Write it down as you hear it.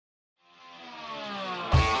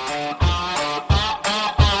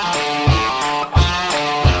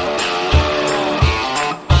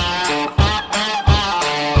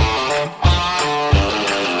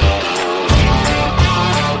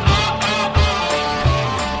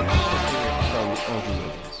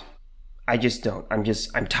I just don't. I'm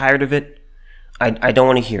tired of it. I don't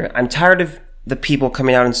want to hear it. I'm tired of the people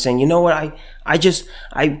coming out and saying, you know what, I didn't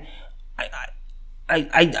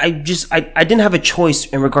have a choice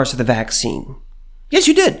in regards to the vaccine. Yes,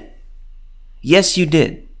 you did. Yes, you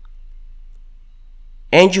did.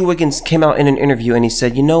 Andrew Wiggins came out in an interview and he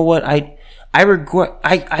said, you know what, I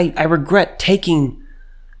regret taking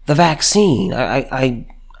the vaccine. I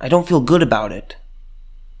don't feel good about it.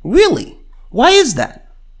 Really? Why is that?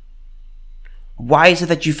 Why is it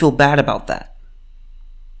that you feel bad about that?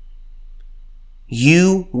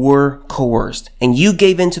 You were coerced and you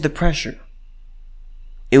gave in to the pressure.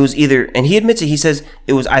 It was either, and he admits it, he says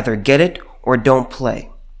it was either get it or don't play.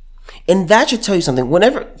 And that should tell you something.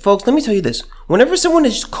 Folks, let me tell you this. Whenever someone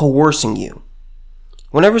is coercing you,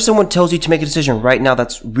 whenever someone tells you to make a decision right now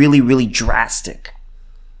that's really, really drastic,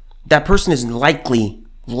 that person is likely,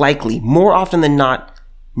 more often than not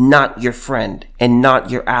your friend and not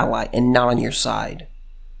your ally and not on your side.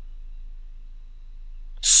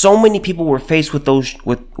 So many people were faced with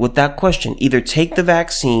with that question. Either take the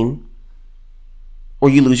vaccine or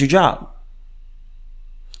you lose your job.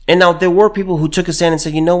 And now there were people who took a stand and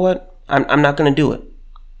said, you know what? I'm not going to do it.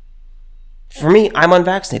 For me, I'm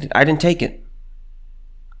unvaccinated. I didn't take it.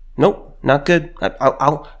 Nope, not good.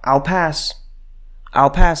 I'll pass.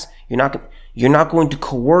 I'll pass. You're not going to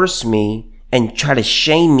coerce me and try to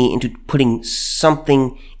shame me into putting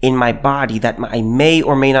something in my body that I may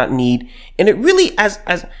or may not need. And it really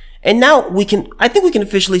and now I think we can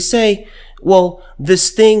officially say, well,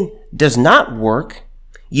 this thing does not work.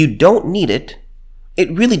 You don't need it.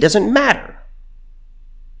 It really doesn't matter.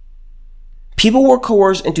 People were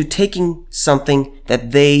coerced into taking something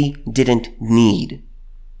that they didn't need.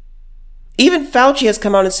 Even Fauci has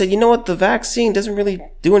come out and said, you know what, the vaccine doesn't really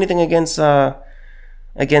do anything against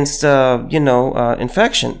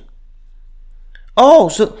infection. Oh,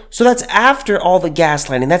 so that's after all the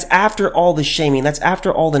gaslighting. That's after all the shaming. That's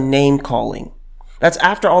after all the name calling. That's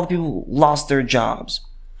after all the people lost their jobs.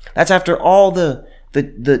 That's after all the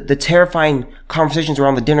terrifying conversations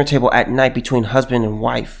around the dinner table at night between husband and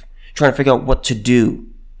wife, trying to figure out what to do.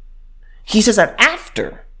 He says that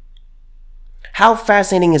after. How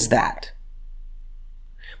fascinating is that?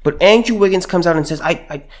 But Andrew Wiggins comes out and says,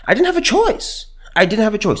 I didn't have a choice. I didn't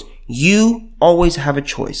have a choice. You always have a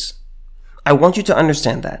choice. I want you to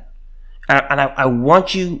understand that. And I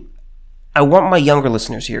want my younger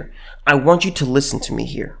listeners here. I want you to listen to me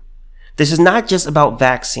here. This is not just about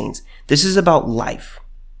vaccines. This is about life.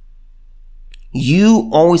 You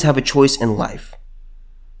always have a choice in life.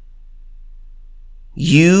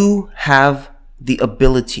 You have the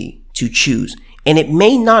ability to choose. And it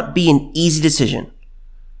may not be an easy decision.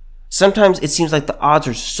 Sometimes it seems like the odds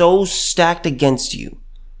are so stacked against you.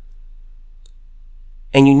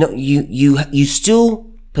 And you still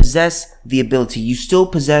possess the ability. You still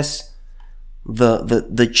possess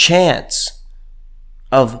the chance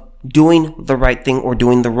of doing the right thing or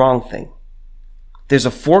doing the wrong thing. There's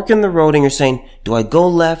a fork in the road and you're saying, do I go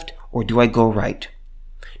left or do I go right?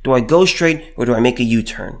 Do I go straight or do I make a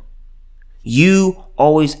U-turn? You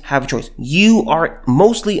always have a choice. You are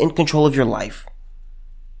mostly in control of your life.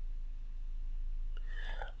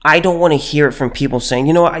 I don't want to hear it from people saying,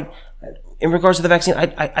 you know, in regards to the vaccine,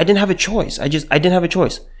 I didn't have a choice. I didn't have a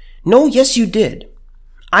choice. No, yes, you did.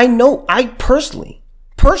 I personally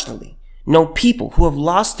know people who have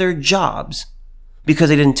lost their jobs because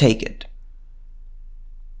they didn't take it.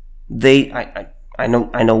 I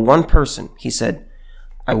know one person. He said,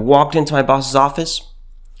 I walked into my boss's office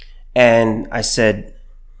and I said,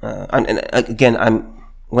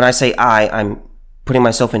 when I say I'm putting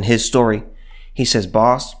myself in his story. He says,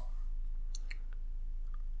 boss,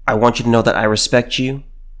 I want you to know that I respect you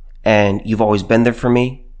and you've always been there for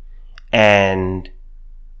me. And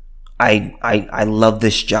I love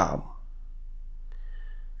this job.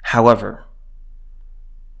 However,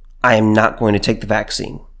 I am not going to take the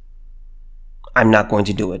vaccine. I'm not going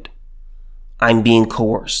to do it. I'm being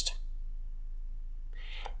coerced.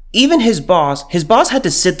 Even his boss had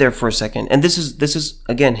to sit there for a second. And this is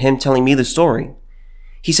again, him telling me the story.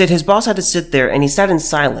 He said his boss had to sit there and he sat in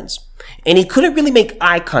silence. And he couldn't really make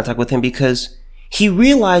eye contact with him because he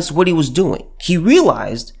realized what he was doing. He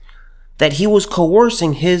realized that he was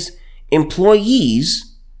coercing his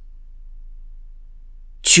employees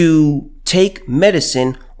to take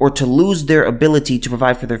medicine or to lose their ability to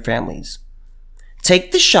provide for their families.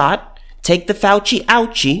 Take the shot, take the Fauci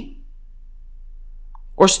ouchie,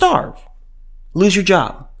 or starve. Lose your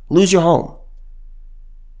job, lose your home.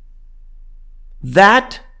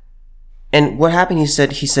 That, and what happened, he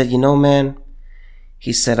said, you know, man,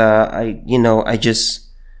 he said,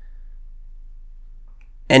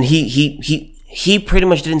 And he pretty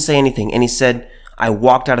much didn't say anything. And he said, I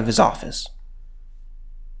walked out of his office.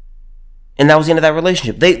 And that was the end of that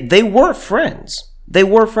relationship. They were friends. They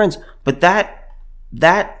were friends. But that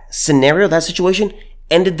scenario, that situation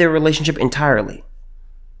ended their relationship entirely.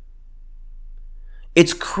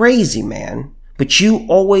 It's crazy, man. But you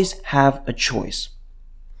always have a choice.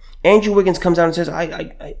 Andrew Wiggins comes out and says,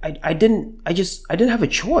 I didn't have a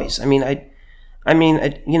choice.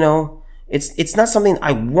 It's not something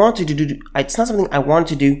I wanted to do. It's not something I wanted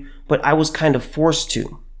to do, but I was kind of forced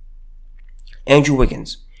to. Andrew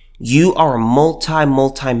Wiggins, you are a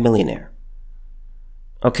multi-millionaire.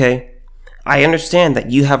 Okay? I understand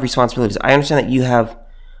that you have responsibilities. I understand that you have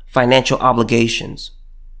financial obligations.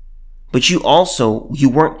 But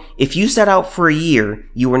if you set out for a year,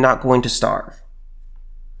 you were not going to starve.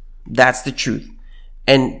 That's the truth.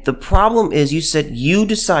 And the problem is you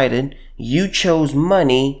chose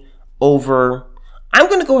money over, I'm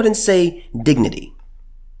going to go ahead and say dignity.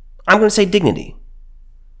 I'm going to say dignity.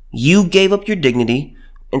 You gave up your dignity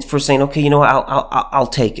and for saying, okay, you know what, I'll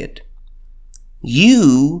take it.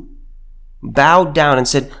 You bowed down and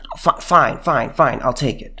said, fine, I'll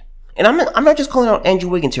take it. And I'm not just calling out Andrew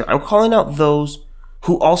Wiggins here. I'm calling out those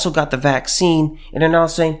who also got the vaccine and are now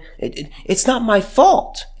saying, it's not my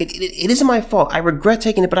fault. It isn't my fault. I regret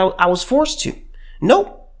taking it, but I was forced to.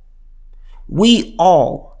 No. We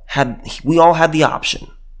all had the option.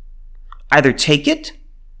 Either take it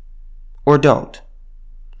or don't.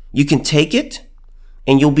 You can take it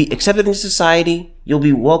and you'll be accepted in society. You'll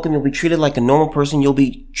be welcome. You'll be treated like a normal person. You'll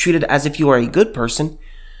be treated as if you are a good person.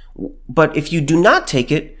 But if you do not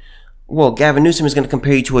take it, well, Gavin Newsom is going to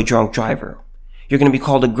compare you to a drunk driver. You're going to be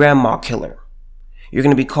called a grandma killer. You're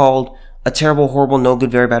going to be called a terrible, horrible, no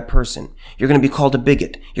good, very bad person. You're going to be called a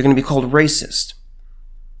bigot. You're going to be called racist.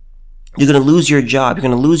 You're going to lose your job. You're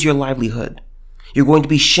going to lose your livelihood. You're going to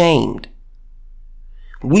be shamed.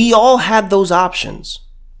 We all had those options.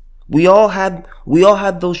 We all had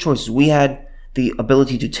those choices. We had the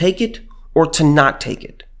ability to take it or to not take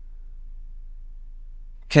it.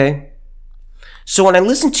 Okay? So when I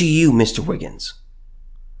listen to you, Mr. Wiggins,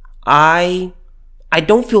 I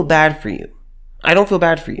don't feel bad for you. I don't feel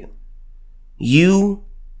bad for you. You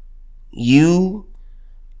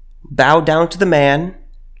bowed down to the man.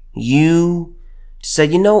 You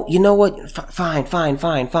said, you know what? Fine.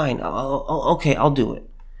 Okay, I'll do it.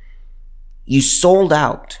 You sold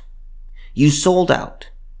out. You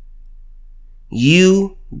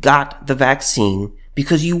got the vaccine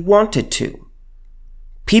because you wanted to.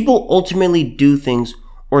 People ultimately do things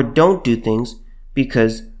or don't do things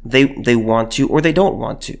because they want to or they don't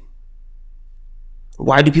want to.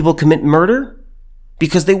 Why do people commit murder?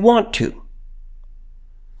 Because they want to.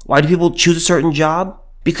 Why do people choose a certain job?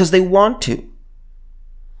 Because they want to.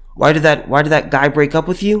 Why did that guy break up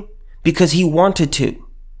with you? Because he wanted to.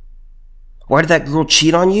 Why did that girl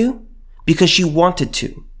cheat on you? Because she wanted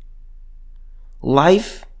to.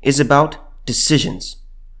 Life is about decisions.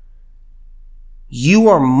 You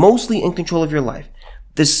are mostly in control of your life.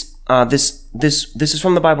 This is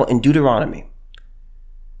from the Bible in Deuteronomy.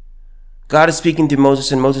 God is speaking to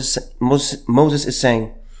Moses, and Moses is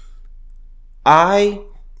saying,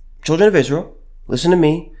 children of Israel, listen to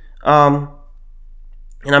me, and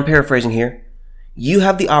I'm paraphrasing here, you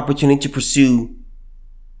have the opportunity to pursue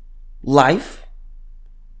life,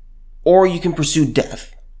 or you can pursue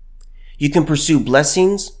death. You can pursue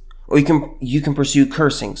blessings, or you can pursue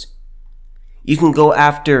cursings. You can go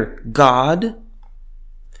after God,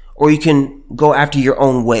 or you can go after your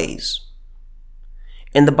own ways.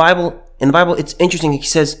 In the Bible, it's interesting. It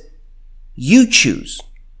says, you choose.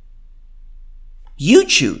 You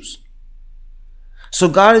choose. So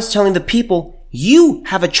God is telling the people, you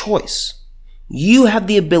have a choice. You have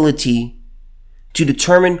the ability to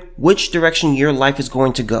determine which direction your life is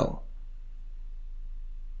going to go.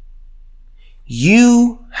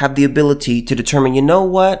 You have the ability to determine, you know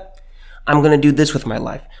what? I'm going to do this with my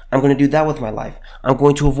life. I'm going to do that with my life. I'm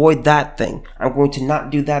going to avoid that thing. I'm going to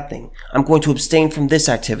not do that thing. I'm going to abstain from this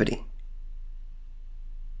activity.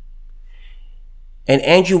 And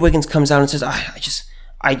Andrew Wiggins comes out and says,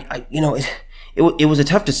 it was a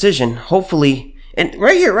tough decision. Hopefully, and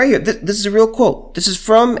right here, this is a real quote. This is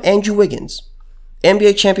from Andrew Wiggins,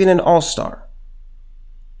 NBA champion and all-star.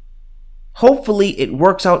 Hopefully it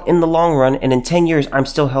works out in the long run, and in 10 years, I'm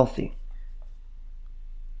still healthy.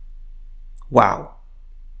 Wow.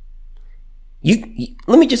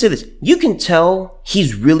 Let me just say this. You can tell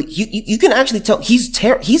he's really, you can actually tell he's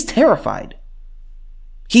terrified.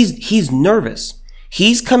 He's nervous.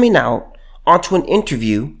 He's coming out onto an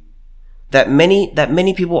interview that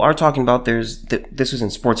many people are talking about. This was in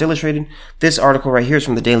Sports Illustrated. This article right here is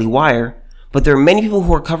from the Daily Wire, but there are many people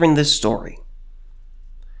who are covering this story.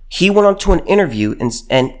 He went on to an interview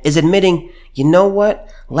and is admitting, you know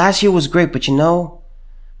what? Last year was great, but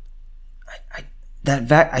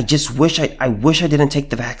I just wish I didn't take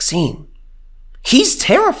the vaccine. He's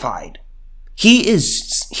terrified.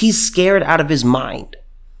 He's scared out of his mind.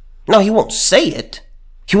 Now, he won't say it.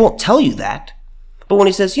 He won't tell you that. But when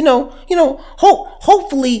he says,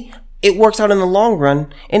 hopefully it works out in the long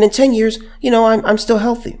run, and in 10 years, I'm still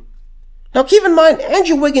healthy. Now, keep in mind,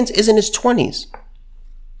 Andrew Wiggins is in his 20s.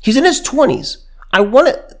 He's in his 20s.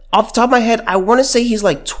 Off the top of my head, I want to say he's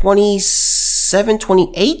like 27,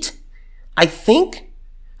 28, I think.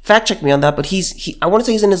 Fact check me on that, but I want to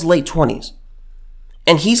say he's in his late 20s.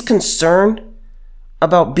 And he's concerned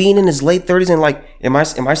about being in his late 30s and like, am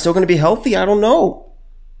I still going to be healthy? I don't know.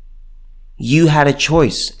 You had a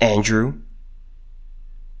choice, Andrew.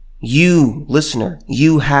 You, listener,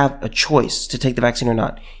 you have a choice to take the vaccine or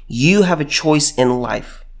not. You have a choice in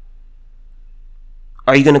life.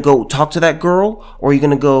 Are you going to go talk to that girl, or are you going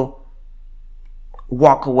to go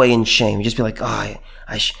walk away in shame? Just be like, oh,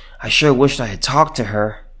 I sure wished I had talked to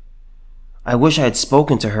her. I wish I had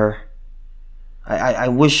spoken to her. I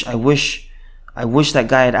wish that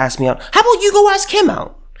guy had asked me out. How about you go ask him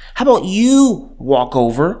out? How about you walk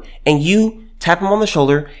over and you tap him on the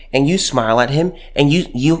shoulder and you smile at him and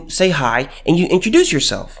you say hi and you introduce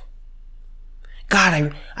yourself?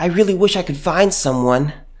 God, I really wish I could find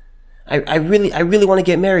someone. I really want to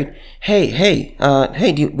get married. Hey,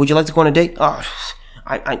 would you like to go on a date? Oh,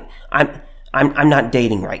 I'm not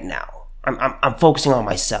dating right now. I'm focusing on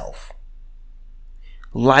myself.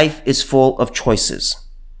 Life is full of choices.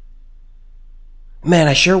 Man,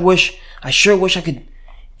 I sure wish I could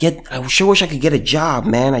get a job,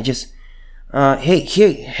 man. I just,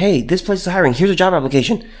 hey, this place is hiring. Here's a job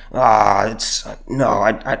application. I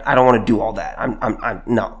don't want to do all that.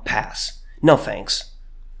 No, pass. No, thanks.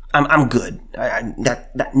 I'm good. I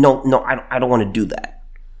don't want to do that.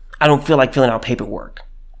 I don't feel like filling out paperwork.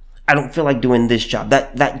 I don't feel like doing this job.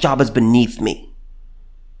 That job is beneath me.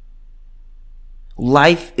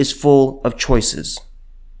 Life is full of choices.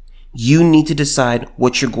 You need to decide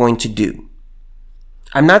what you're going to do.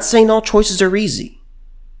 I'm not saying all choices are easy.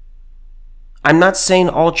 I'm not saying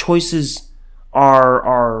all choices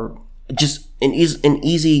are just an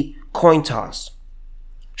easy coin toss.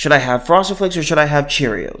 Should I have Frosted Flakes or should I have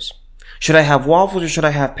Cheerios? Should I have waffles or should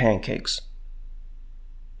I have pancakes?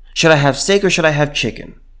 Should I have steak or should I have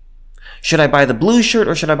chicken? Should I buy the blue shirt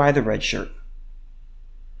or should I buy the red shirt?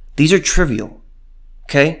 These are trivial,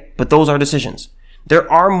 okay? But those are decisions.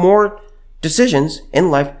 There are more decisions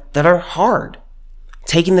in life that are hard.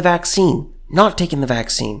 Taking the vaccine, not taking the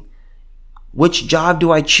vaccine. Which job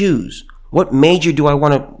do I choose? Which major do I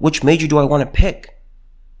want to pick?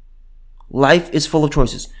 Life is full of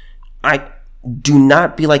choices. I do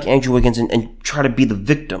not be like Andrew Wiggins and try to be the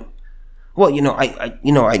victim. Well, I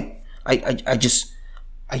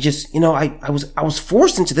was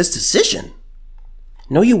forced into this decision.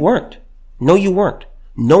 No, you weren't. No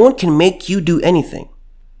one can make you do anything.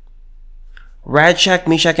 Shadrach,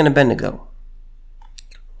 Meshach, and Abednego.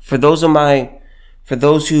 For those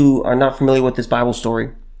who are not familiar with this Bible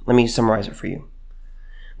story, let me summarize it for you.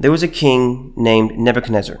 There was a king named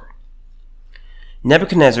Nebuchadnezzar.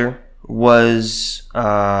 Nebuchadnezzar was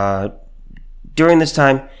during this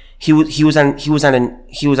time he was at an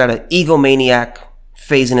egomaniac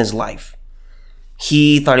phase in his life.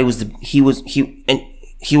 He thought he was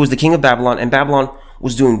the king of Babylon, and Babylon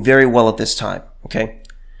was doing very well at this time. Okay.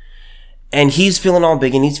 And he's feeling all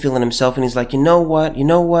big and he's feeling himself and he's like, you know what?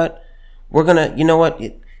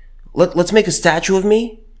 Let's make a statue of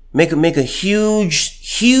me. Make a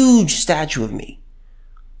huge statue of me.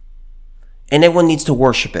 And everyone needs to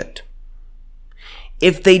worship it.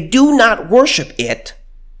 If they do not worship it,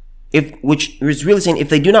 which is really saying if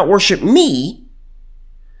they do not worship me,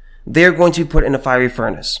 they're going to be put in a fiery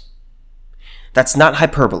furnace. That's not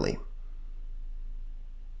hyperbole.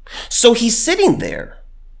 So he's sitting there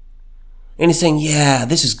and he's saying, yeah,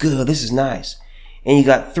 this is good. This is nice. And you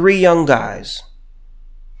got 3 young guys,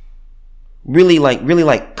 really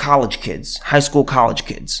like college kids, high school college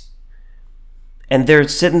kids. And they're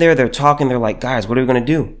sitting there, they're talking, they're like, guys, what are we going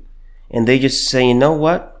to do? And they just say, you know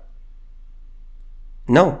what?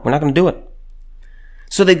 No, we're not going to do it.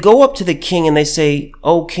 So they go up to the king and they say,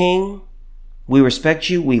 oh, king, we respect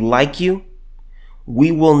you. We like you.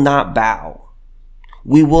 We will not bow.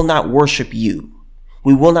 We will not worship you.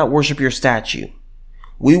 We will not worship your statue.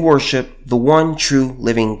 We worship the one true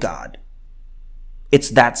living God. It's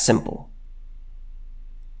that simple.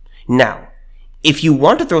 Now, if you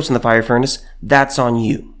want to throw us in the fire furnace, that's on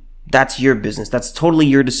you. That's your business. That's totally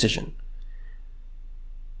your decision.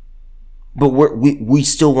 But we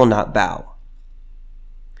still will not bow.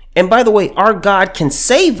 And by the way, our God can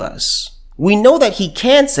save us. We know that he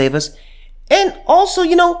can save us. And also,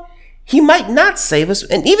 he might not save us.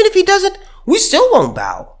 And even if he doesn't, we still won't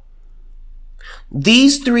bow.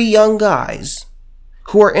 These three young guys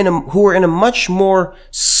who are in a much more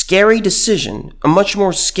scary decision, a much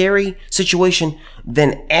more scary situation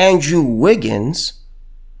than Andrew Wiggins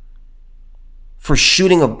for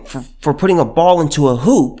putting a ball into a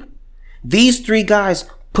hoop. These three guys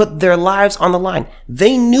put their lives on the line.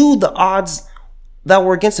 They knew the odds that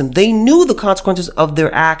were against them. They knew the consequences of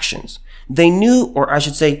their actions. They knew, or I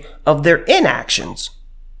should say, of their inactions.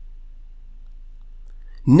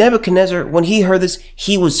 Nebuchadnezzar, when he heard this,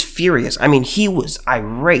 he was furious. He was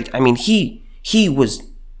irate. He was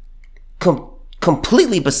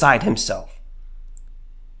completely beside himself.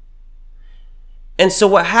 And so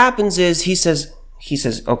what happens is he says,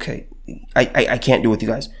 okay, I can't do it with you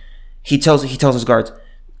guys. He tells his guards,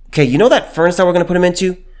 okay, you know that furnace that we're going to put him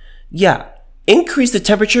into? Yeah. Increase the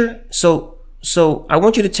temperature. So I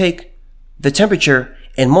want you to take the temperature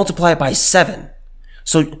and multiply it by 7.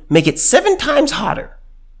 So make it 7 times hotter.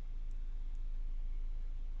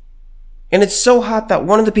 And it's so hot that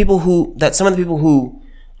some of the people who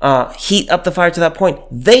heat up the fire to that point,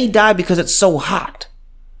 they die because it's so hot.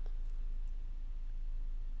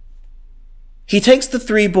 He takes the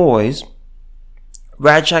 3 boys,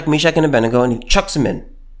 Shadrach, Meshach, and Abednego, and he chucks them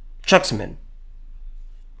in.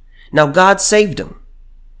 Now God saved them.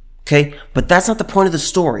 Okay? But that's not the point of the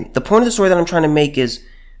story. The point of the story that I'm trying to make is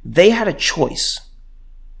they had a choice.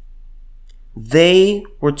 They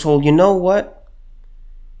were told, you know what?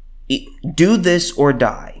 Do this or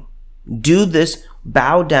die. Do this,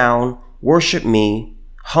 bow down, worship me,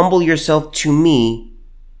 humble yourself to me,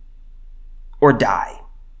 or die.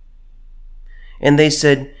 And they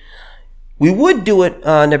said, we would do it,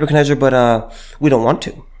 Nebuchadnezzar, but we don't want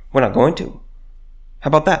to. We're not going to. How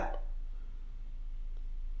about that?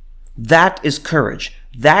 That is courage.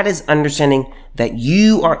 That is understanding that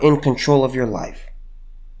you are in control of your life.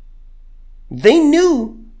 They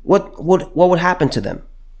knew what would happen to them.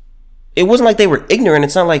 It wasn't like they were ignorant.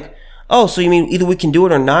 It's not like, oh, so you mean either we can do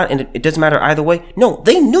it or not, and it doesn't matter either way. No,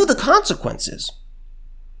 they knew the consequences.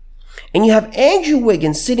 And you have Andrew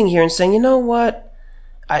Wiggins sitting here and saying, you know what?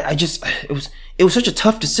 It was such a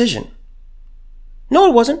tough decision. No,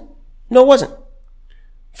 it wasn't. No, it wasn't.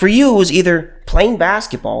 For you, it was either playing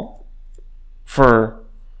basketball for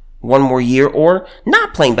 1 more year or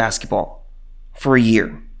not playing basketball for a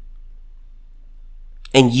year.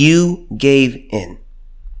 And you gave in.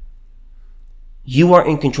 You are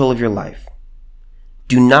in control of your life.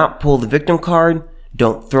 Do not pull the victim card.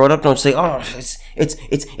 Don't throw it up. Don't say, oh,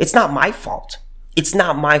 it's not my fault. It's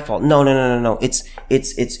not my fault. No. It's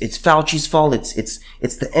Fauci's fault. It's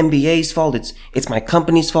the NBA's fault. It's my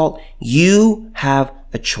company's fault. You have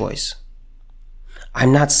a choice.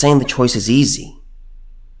 I'm not saying the choice is easy.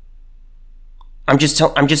 I'm just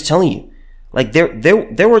telling you. Like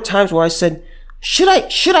there were times where I said, should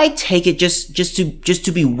I take it just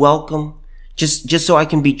to be welcome? Just so I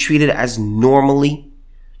can be treated as normally?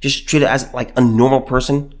 Just treated as like a normal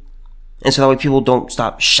person? And so that way people don't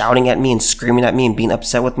stop shouting at me and screaming at me and being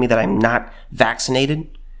upset with me that I'm not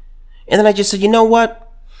vaccinated. And then I just said, you know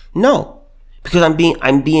what? No. Because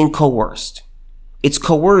I'm being coerced. It's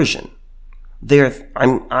coercion.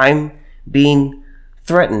 I'm being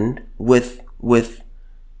threatened with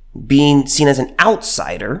being seen as an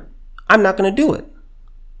outsider. I'm not going to do it.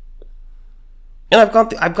 And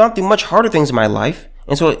I've gone through much harder things in my life.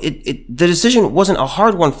 And so the decision wasn't a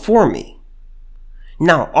hard one for me.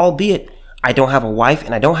 Now, albeit I don't have a wife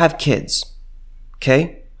and I don't have kids.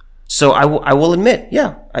 Okay? So I will admit,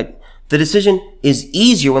 yeah, the decision is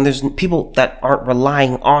easier when there's people that aren't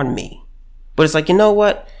relying on me. But it's like, you know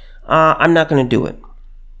what? I'm not going to do it.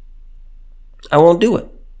 I won't do it.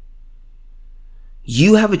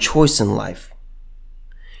 You have a choice in life.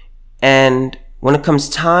 And when it comes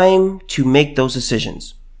time to make those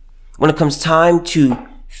decisions, when it comes time to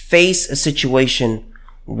face a situation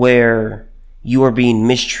where you are being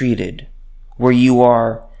mistreated, where you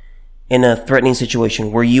are in a threatening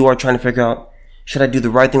situation, where you are trying to figure out, should I do the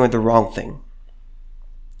right thing or the wrong thing?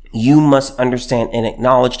 You must understand and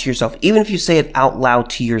acknowledge to yourself, even if you say it out loud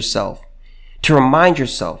to yourself, to remind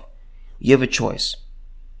yourself, you have a choice.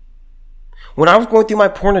 When I was going through my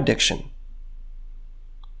porn addiction,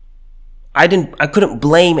 I couldn't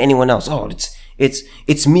blame anyone else. Oh,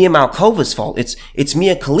 it's Mia Malkova's fault. It's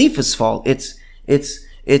Mia Khalifa's fault.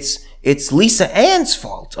 It's it's Lisa Ann's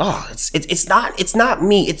fault. Oh, it's not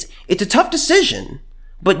me. It's a tough decision.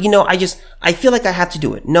 But I feel like I have to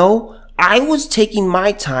do it. No, I was taking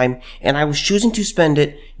my time and I was choosing to spend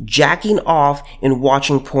it jacking off and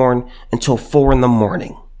watching porn until 4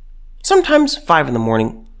 a.m. Sometimes 5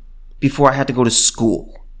 a.m. before I had to go to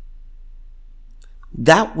school.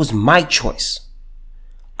 That was my choice.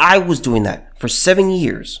 I was doing that for 7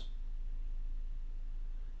 years.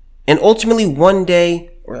 And ultimately one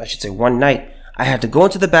day, or I should say one night, I had to go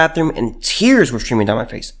into the bathroom and tears were streaming down my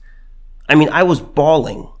face. I was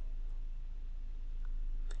bawling.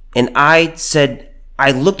 And I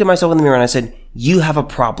looked at myself in the mirror and I said, you have a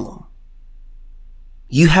problem.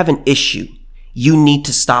 You have an issue. You need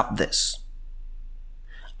to stop this.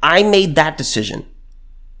 I made that decision.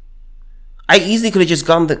 I easily could have just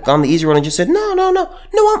gone the easy road and just said, no,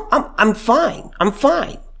 I'm fine. I'm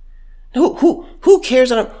fine. Who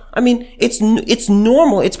cares? It's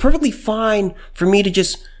normal. It's perfectly fine for me to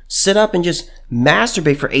just sit up and just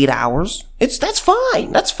masturbate for 8 hours. That's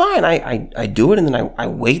fine. That's fine. I do it and then I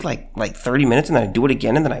wait like 30 minutes and then I do it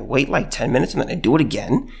again and then I wait like 10 minutes and then I do it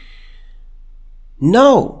again.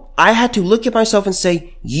 No, I had to look at myself and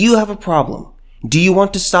say, you have a problem. Do you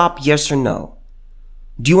want to stop? Yes or no?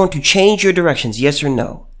 Do you want to change your directions? Yes or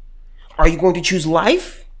no? Are you going to choose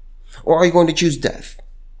life or are you going to choose death?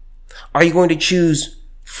 Are you going to choose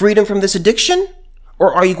freedom from this addiction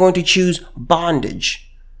or are you going to choose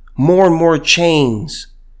bondage? More and more chains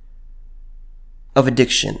of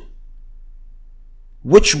addiction.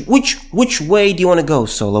 Which way do you want to go,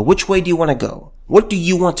 Solo? Which way do you want to go? What do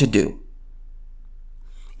you want to do?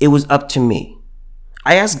 It was up to me.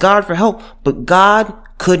 I asked God for help, but God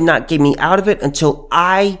could not get me out of it until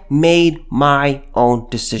I made my own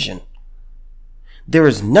decision. There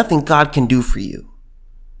is nothing God can do for you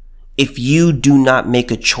if you do not make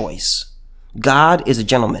a choice. God is a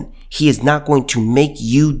gentleman. He is not going to make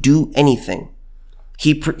you do anything.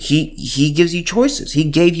 He gives you choices. He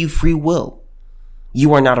gave you free will.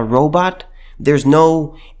 You are not a robot. There's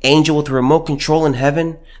no angel with a remote control in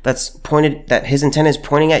heaven that his antenna is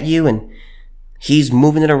pointing at you and he's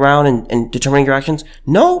moving it around and determining your actions.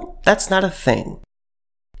 No, that's not a thing.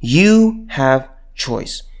 You have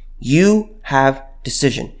choice. You have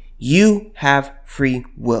decision. You have free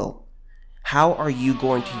will. How are you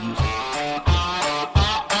going to use it?